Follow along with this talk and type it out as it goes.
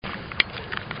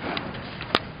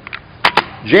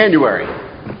January.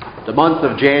 The month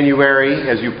of January,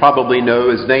 as you probably know,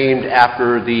 is named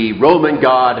after the Roman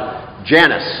god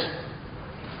Janus.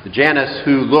 The Janus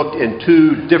who looked in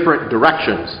two different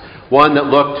directions. One that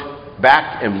looked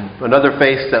back and another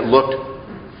face that looked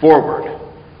forward.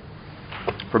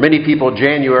 For many people,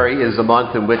 January is the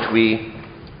month in which we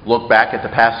look back at the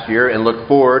past year and look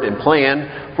forward and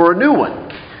plan for a new one.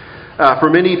 For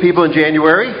many people in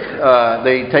January,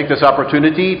 they take this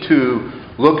opportunity to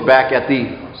look back at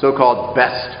the so-called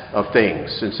best of things.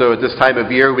 And so at this time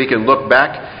of year, we can look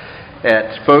back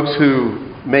at folks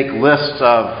who make lists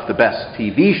of the best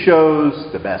TV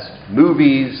shows, the best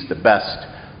movies, the best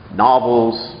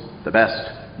novels, the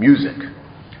best music.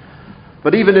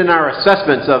 But even in our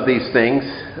assessments of these things,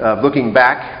 looking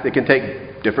back, they can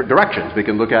take different directions. We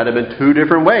can look at them in two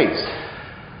different ways.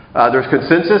 There's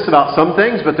consensus about some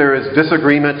things, but there is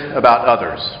disagreement about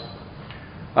others.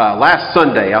 Last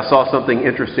Sunday, I saw something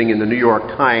interesting in the New York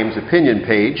Times opinion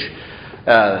page.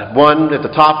 One at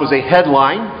the top was a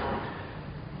headline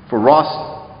for Ross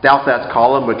Douthat's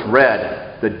column, which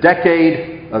read, "The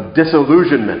Decade of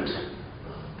Disillusionment."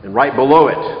 And right below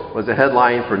it was a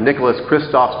headline for Nicholas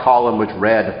Kristof's column, which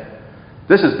read,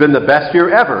 "This has been the best year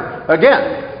ever,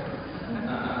 again."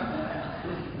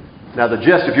 Now the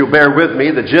gist, if you'll bear with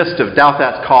me, the gist of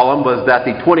Douthat's column was that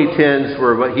the 2010s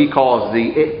were what he calls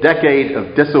the decade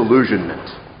of disillusionment.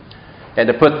 And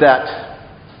to put that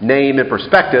name in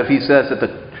perspective, he says that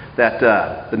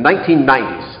the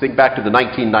 1990s, think back to the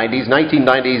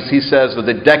 1990s, he says, was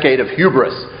the decade of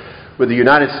hubris, with the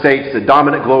United States the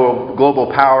dominant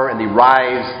global power and the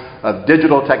rise of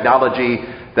digital technology,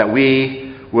 that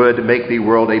we would make the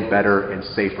world a better and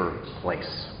safer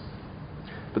place.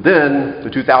 But then the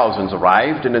 2000s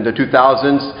arrived, and in the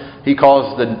 2000s, he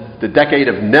calls the decade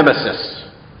of nemesis,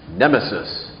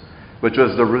 which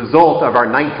was the result of our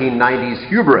 1990s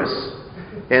hubris.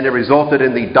 And it resulted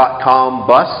in the dot-com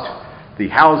bust, the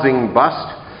housing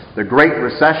bust, the Great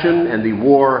Recession, and the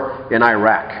war in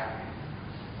Iraq.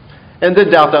 And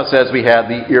then Douthat says we had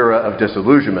the era of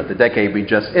disillusionment, the decade we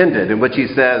just ended, in which he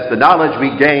says the knowledge we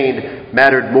gained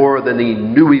mattered more than the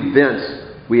new events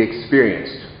we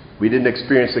experienced. We didn't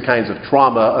experience the kinds of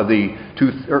trauma of the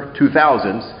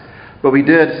 2000s, but we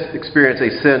did experience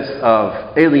a sense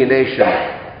of alienation,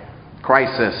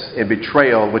 crisis, and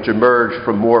betrayal which emerged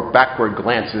from more backward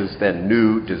glances than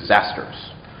new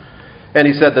disasters. And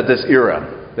he said that this era,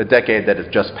 the decade that has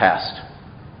just passed,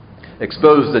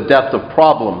 exposed the depth of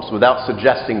problems without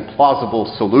suggesting plausible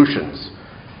solutions.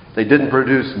 They didn't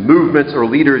produce movements or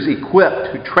leaders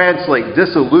equipped to translate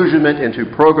disillusionment into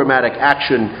programmatic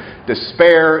action,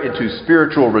 despair into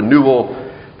spiritual renewal,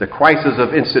 the crisis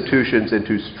of institutions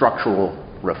into structural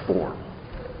reform.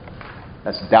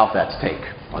 That's Douthat's take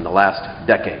on the last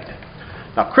decade.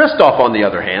 Now, Kristof, on the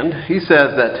other hand, he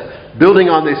says that building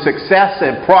on the success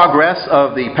and progress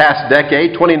of the past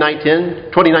decade,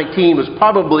 2019 was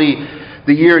probably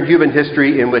the year in human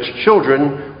history in which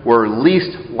children were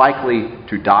least likely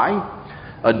to die,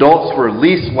 adults were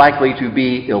least likely to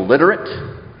be illiterate,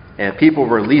 and people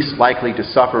were least likely to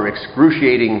suffer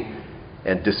excruciating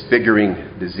and disfiguring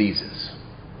diseases.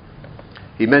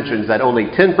 He mentions that only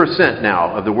 10%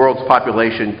 now of the world's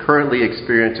population currently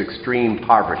experience extreme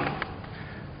poverty,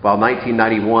 while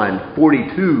 1991,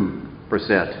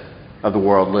 42% of the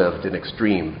world lived in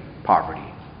extreme poverty.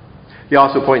 He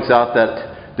also points out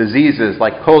that diseases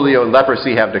like polio and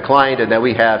leprosy have declined, and that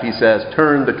we have, he says,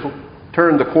 turned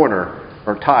the corner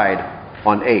or tide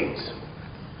on AIDS.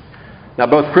 Now,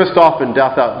 both Kristof and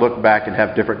Douthat look back and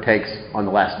have different takes on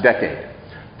the last decade.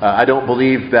 I don't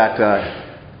believe that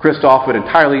Kristof would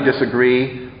entirely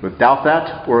disagree with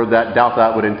Douthat, or that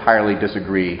Douthat would entirely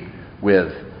disagree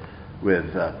with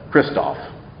Kristof.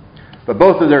 But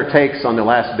both of their takes on the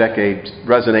last decade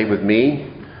resonate with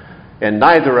me, and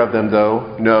neither of them,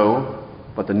 though, know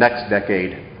what the next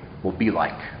decade will be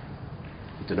like.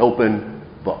 It's an open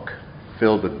book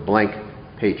filled with blank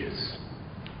pages.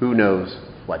 Who knows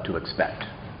what to expect?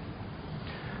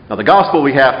 Now, the gospel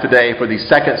we have today for the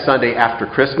second Sunday after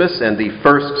Christmas and the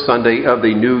first Sunday of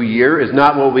the new year is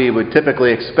not what we would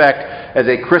typically expect as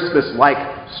a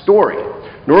Christmas-like story.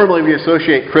 Normally, we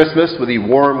associate Christmas with the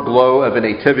warm glow of a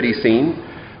nativity scene,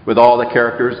 with all the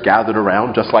characters gathered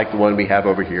around, just like the one we have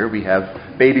over here. We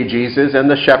have baby Jesus and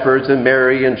the shepherds and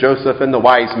Mary and Joseph and the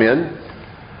wise men.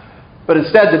 But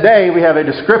instead today we have a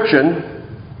description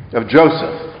of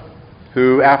Joseph,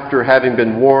 who, after having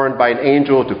been warned by an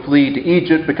angel to flee to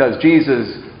Egypt because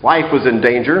Jesus' life was in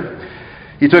danger,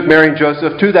 he took Mary and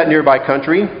Joseph to that nearby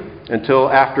country until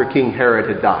after King Herod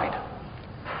had died.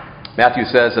 Matthew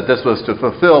says that this was to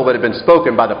fulfill what had been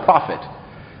spoken by the prophet.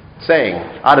 saying,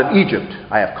 "Out of Egypt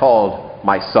I have called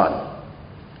my son."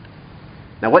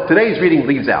 Now, what today's reading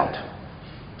leaves out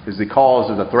is the cause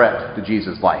of the threat to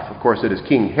Jesus' life. Of course, it is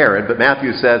King Herod, but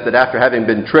Matthew says that after having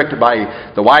been tricked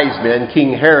by the wise men,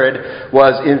 King Herod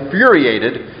was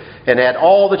infuriated and had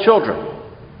all the children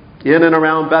in and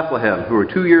around Bethlehem who were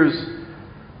 2 years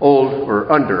old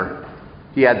or under,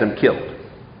 he had them killed.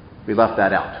 We left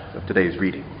that out of today's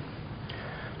reading.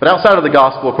 But outside of the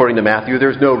gospel, according to Matthew,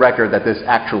 there's no record that this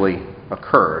actually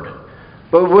occurred.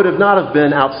 But it would have not have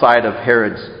been outside of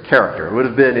Herod's character. It would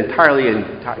have been entirely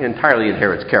in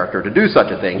Herod's character to do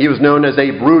such a thing. He was known as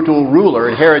a brutal ruler,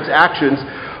 and Herod's actions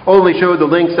only showed the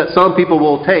lengths that some people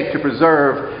will take to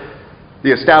preserve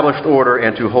the established order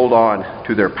and to hold on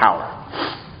to their power.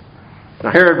 Now,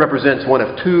 Herod represents one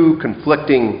of two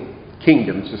conflicting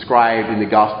kingdoms described in the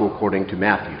gospel according to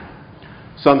Matthew.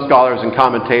 Some scholars and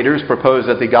commentators propose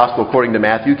that the gospel according to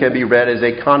Matthew can be read as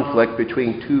a conflict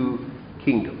between two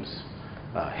kingdoms.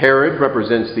 Herod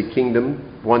represents the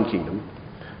kingdom, one kingdom,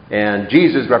 and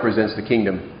Jesus represents the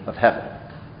kingdom of heaven.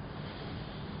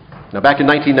 Now, back in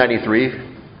 1993,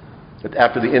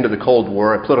 after the end of the Cold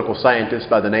War, a political scientist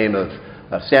by the name of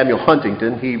Samuel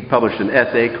Huntington, he published an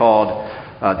essay called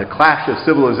The Clash of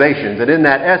Civilizations. And in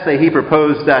that essay, he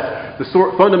proposed that the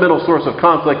fundamental source of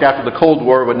conflict after the Cold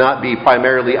War would not be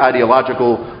primarily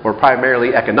ideological or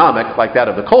primarily economic, like that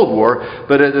of the Cold War,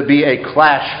 but it would be a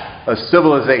clash of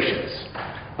civilizations,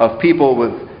 of people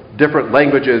with different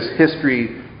languages,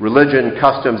 history, religion,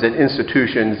 customs, and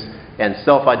institutions, and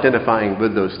self-identifying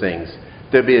with those things.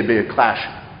 There'd be a clash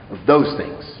of those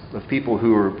things, of people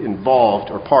who are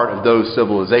involved or part of those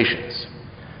civilizations.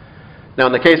 Now,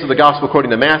 in the case of the gospel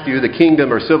according to Matthew, the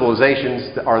kingdom or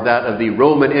civilizations are that of the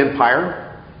Roman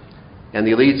Empire and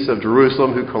the elites of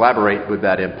Jerusalem who collaborate with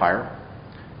that empire,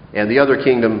 and the other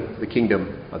kingdom, the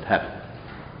kingdom of heaven.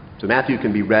 So Matthew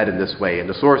can be read in this way. And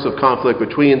the source of conflict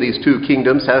between these two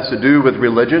kingdoms has to do with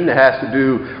religion. It has to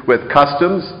do with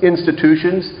customs,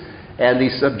 institutions, and the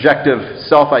subjective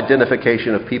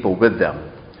self-identification of people with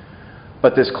them.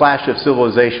 But this clash of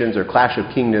civilizations or clash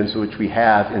of kingdoms which we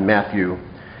have in Matthew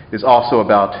is also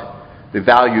about the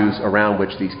values around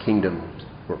which these kingdoms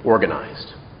were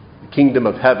organized. The kingdom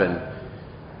of heaven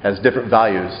has different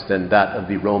values than that of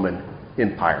the Roman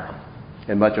Empire,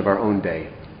 and much of our own day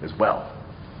as well.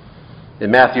 In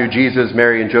Matthew, Jesus,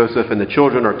 Mary, and Joseph and the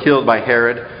children are killed by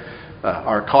Herod,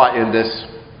 are caught in this,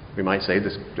 we might say,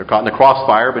 they're caught in the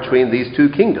crossfire between these two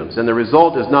kingdoms. And the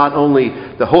result is not only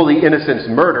the holy innocent's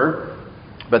murder,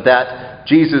 but that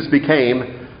Jesus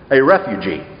became a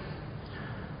refugee.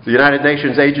 The United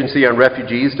Nations Agency on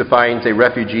Refugees defines a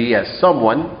refugee as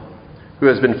someone who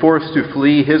has been forced to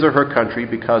flee his or her country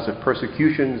because of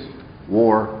persecutions,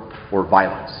 war, or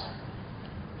violence.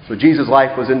 So Jesus'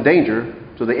 life was in danger,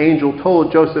 so the angel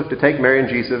told Joseph to take Mary and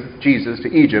Jesus to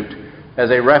Egypt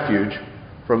as a refuge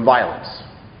from violence.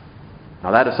 Now,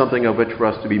 that is something of which for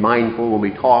us to be mindful when we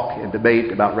talk and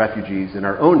debate about refugees in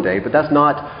our own day, but that's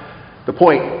not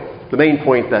the main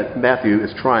point that Matthew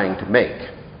is trying to make.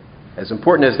 As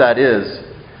important as that is,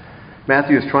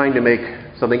 Matthew is trying to make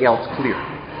something else clear.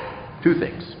 Two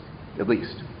things, at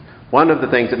least. One of the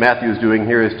things that Matthew is doing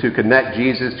here is to connect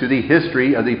Jesus to the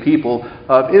history of the people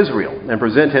of Israel and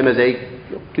present him as a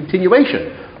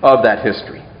continuation of that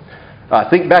history.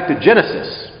 Think back to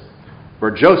Genesis,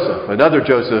 where Joseph, another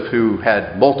Joseph who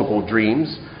had multiple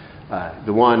dreams,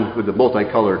 the one with the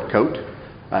multicolored coat,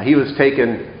 he was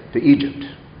taken to Egypt.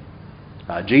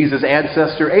 Jesus'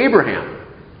 ancestor Abraham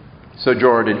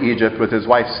sojourned in Egypt with his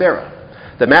wife Sarah.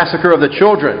 The massacre of the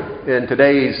children in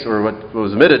today's, or what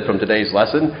was omitted from today's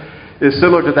lesson, is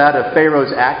similar to that of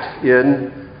Pharaoh's act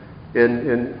in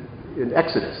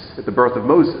Exodus at the birth of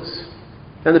Moses.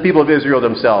 And the people of Israel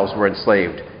themselves were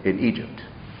enslaved in Egypt.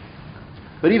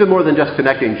 But even more than just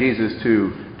connecting Jesus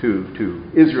to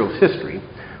Israel's history,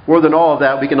 more than all of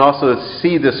that, we can also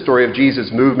see this story of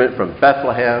Jesus' movement from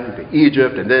Bethlehem to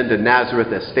Egypt and then to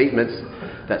Nazareth as statements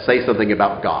that say something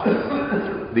about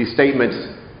God. These statements,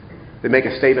 they make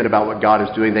a statement about what God is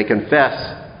doing. They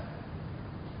confess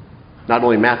not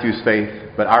only Matthew's faith,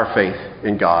 but our faith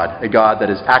in God, a God that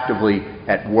is actively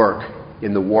at work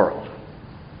in the world.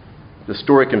 The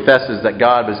story confesses that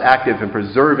God was active in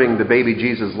preserving the baby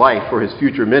Jesus' life for his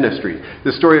future ministry.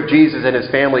 The story of Jesus and his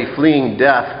family fleeing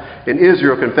death in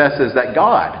Israel confesses that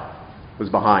God was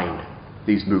behind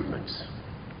these movements.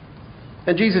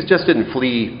 And Jesus just didn't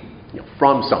flee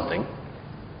from something.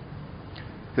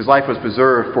 His life was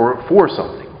preserved for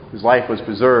something. His life was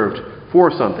preserved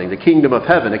for something, the kingdom of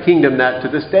heaven, a kingdom that to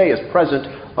this day is present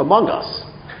among us.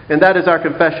 And that is our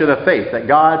confession of faith, that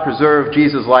God preserved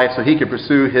Jesus' life so he could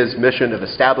pursue his mission of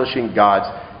establishing God's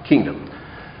kingdom.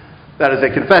 That is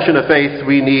a confession of faith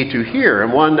we need to hear,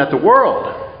 and one that the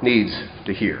world needs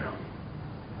to hear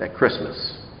at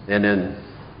Christmas and in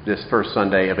this first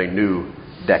Sunday of a new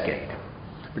decade.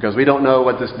 Because we don't know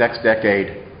what this next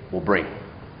decade will bring.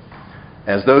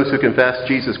 As those who confess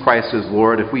Jesus Christ as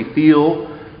Lord, if we feel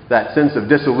that sense of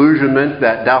disillusionment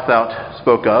that Douthat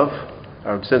spoke of,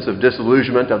 or sense of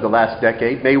disillusionment of the last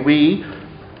decade, may we,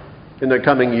 in the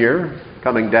coming year,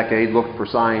 coming decade, look for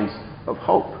signs of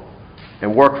hope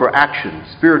and work for action,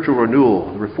 spiritual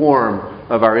renewal, reform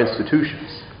of our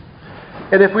institutions.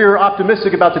 And if we are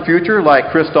optimistic about the future,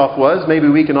 like Christoph was, maybe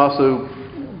we can also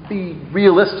be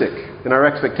realistic in our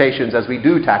expectations as we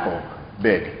do tackle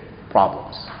big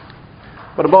problems.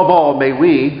 But above all, may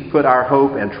we put our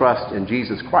hope and trust in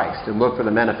Jesus Christ and look for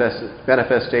the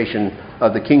manifestation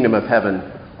of the kingdom of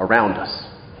heaven around us.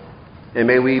 And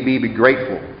may we be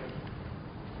grateful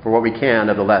for what we can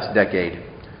of the last decade,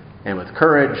 and with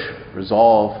courage,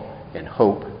 resolve, and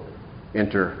hope,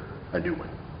 enter a new one.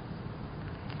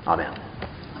 Amen.